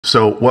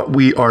So what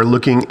we are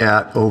looking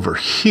at over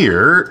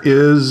here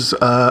is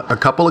a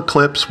couple of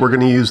clips. We're going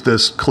to use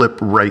this clip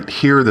right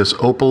here, this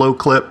Opalo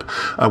clip,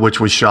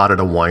 which was shot at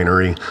a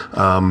winery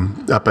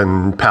up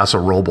in Paso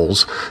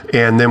Robles.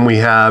 And then we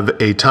have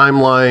a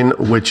timeline,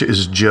 which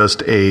is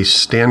just a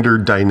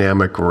standard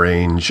dynamic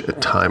range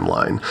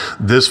timeline.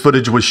 This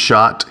footage was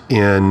shot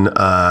in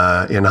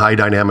high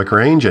dynamic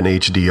range in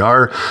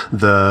HDR.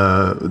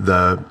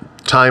 The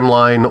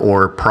timeline,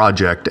 or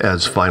project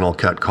as Final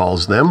Cut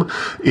calls them,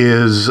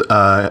 is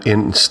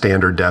in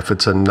standard def.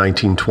 It's a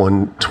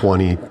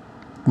 1920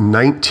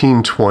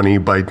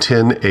 by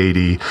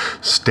 1080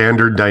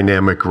 standard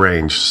dynamic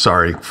range.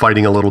 Sorry,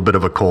 fighting a little bit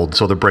of a cold,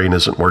 so the brain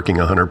isn't working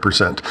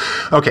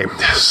 100%. Okay,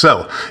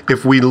 so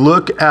if we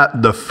look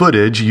at the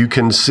footage, you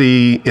can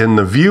see in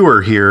the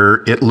viewer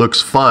here, it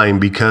looks fine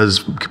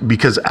because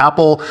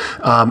Apple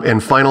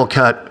and Final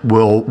Cut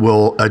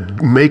will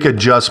make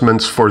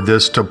adjustments for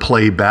this to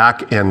play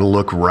back and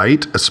look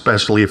right,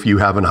 especially if you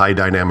have a high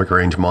dynamic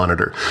range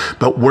monitor.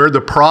 But where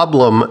the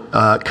problem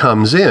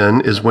comes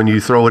in is when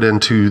you throw it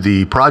into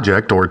the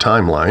project or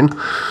timeline.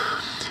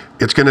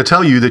 It's going to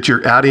tell you that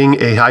you're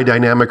adding a high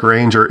dynamic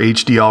range or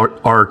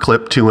HDR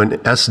clip to an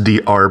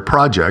SDR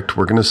project.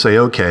 We're going to say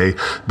okay,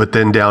 but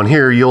then down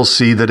here you'll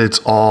see that it's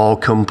all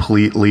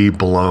completely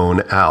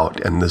blown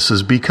out, and this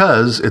is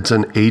because it's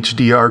an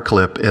HDR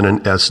clip in an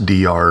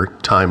SDR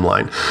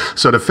timeline.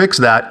 So to fix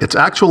that, it's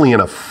actually an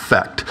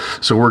effect.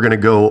 So we're going to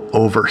go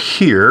over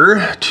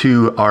here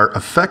to our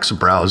effects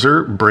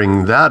browser,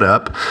 bring that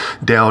up.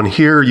 Down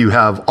here you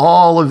have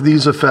all of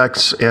these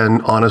effects,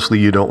 and honestly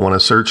you don't want to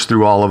search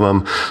through all of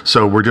them.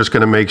 So we're just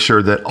going to make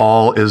sure that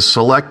all is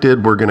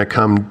selected. We're going to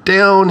come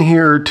down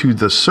here to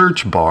the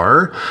search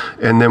bar,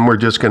 and then we're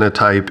just going to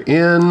type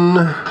in,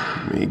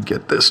 let me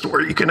get this to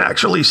where you can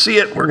actually see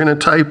it. We're going to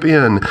type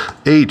in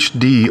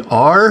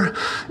HDR,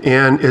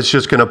 and it's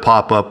just going to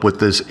pop up with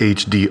this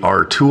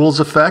HDR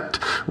tools effect.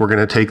 We're going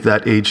to take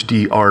that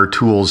HDR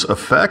tools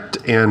effect,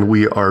 and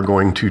we are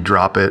going to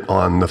drop it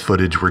on the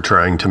footage we're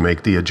trying to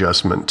make the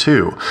adjustment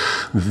to.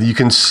 You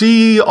can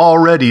see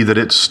already that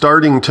it's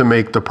starting to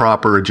make the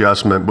proper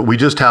adjustment, but we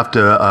just have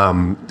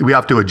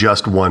to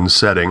adjust one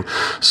setting.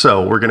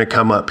 So we're going to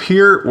come up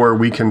here where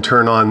we can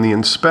turn on the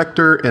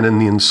inspector, and in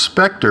the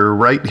inspector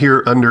right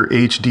here under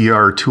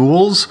HDR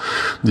tools,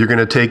 you're going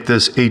to take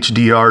this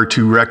HDR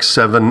to Rec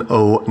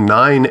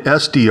 709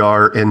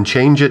 SDR and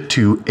change it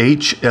to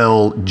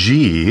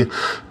HLG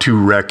to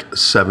Rec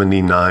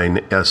 79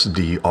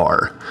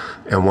 SDR.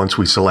 And once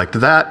we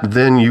select that,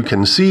 then you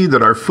can see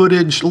that our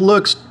footage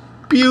looks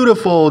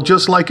beautiful,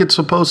 just like it's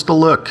supposed to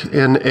look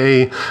in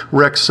a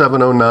Rec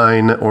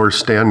 709 or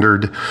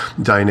standard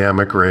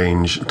dynamic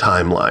range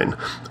timeline.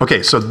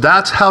 Okay, so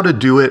that's how to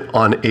do it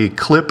on a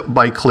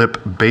clip-by-clip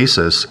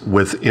basis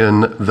within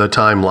the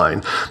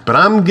timeline. But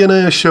I'm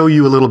gonna show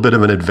you a little bit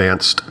of an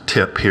advanced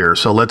tip here.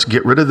 So let's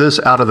get rid of this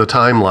out of the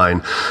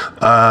timeline.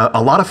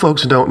 A lot of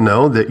folks don't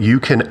know that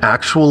you can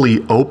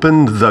actually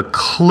open the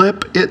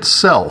clip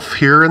itself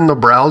here in the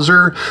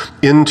browser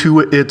into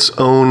its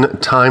own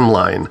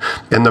timeline.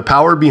 And the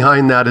power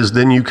behind that is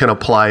then you can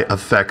apply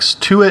effects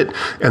to it,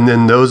 and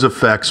then those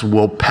effects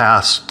will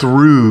pass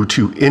through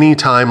to any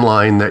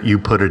timeline that you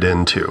put it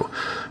into.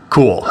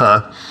 Cool,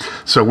 huh?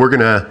 So we're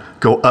gonna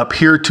go up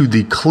here to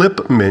the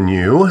clip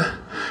menu.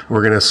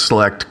 We're gonna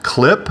select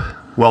clip.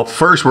 Well,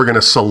 first we're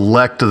gonna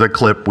select the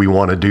clip we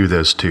wanna do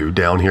this to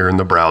down here in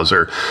the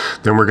browser.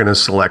 Then we're gonna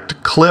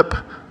select clip,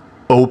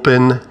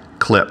 open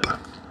clip.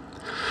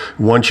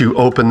 Once you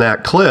open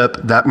that clip,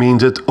 that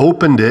means it's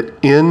opened it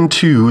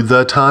into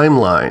the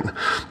timeline.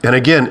 And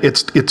again,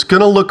 it's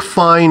gonna look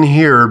fine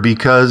here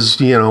because,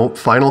 you know,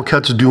 Final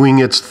Cut's doing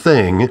its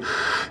thing.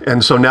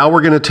 And so now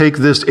we're gonna take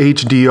this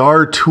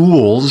HDR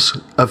tools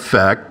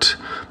effect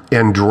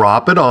and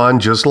drop it on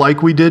just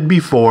like we did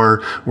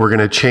before. We're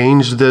gonna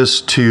change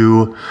this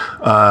to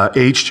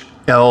HLG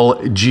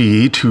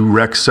to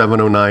Rec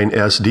 709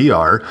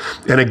 SDR.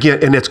 And again,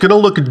 and it's going to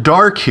look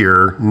dark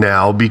here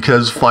now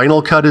because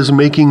Final Cut is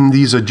making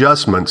these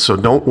adjustments. So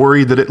don't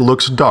worry that it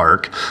looks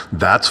dark.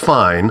 That's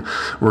fine.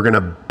 We're going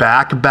to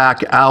back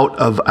out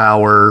of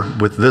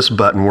with this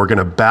button, we're going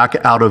to back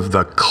out of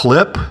the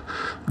clip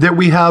that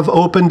we have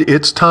opened,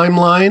 its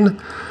timeline.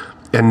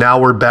 And now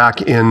we're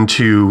back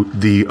into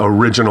the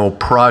original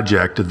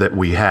project that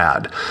we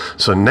had.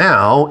 So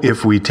now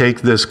if we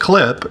take this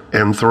clip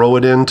and throw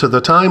it into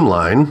the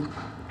timeline,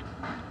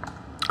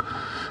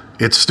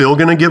 it's still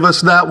going to give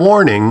us that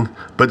warning,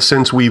 but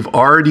since we've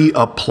already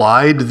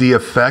applied the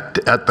effect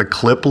at the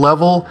clip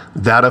level,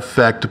 that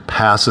effect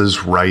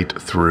passes right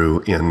through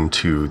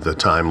into the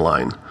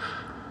timeline.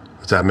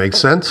 Does that make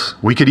sense?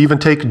 We could even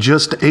take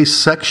just a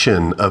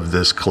section of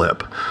this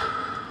clip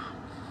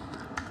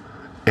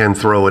and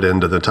throw it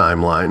into the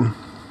timeline.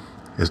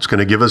 It's going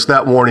to give us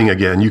that warning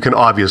again. You can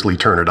obviously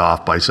turn it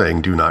off by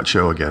saying do not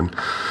show again.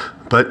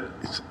 But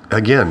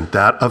again,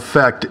 that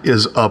effect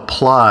is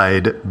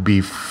applied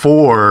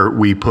before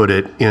we put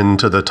it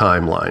into the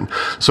timeline.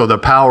 So the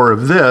power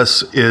of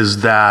this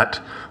is that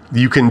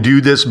You can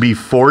do this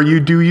before you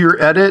do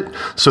your edit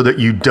so that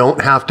you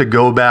don't have to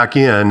go back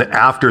in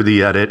after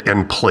the edit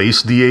and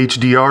place the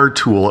HDR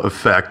tool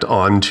effect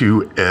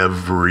onto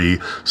every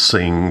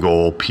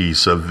single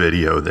piece of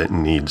video that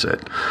needs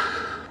it.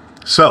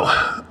 So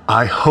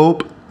I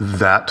hope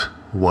that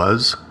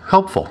was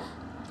helpful.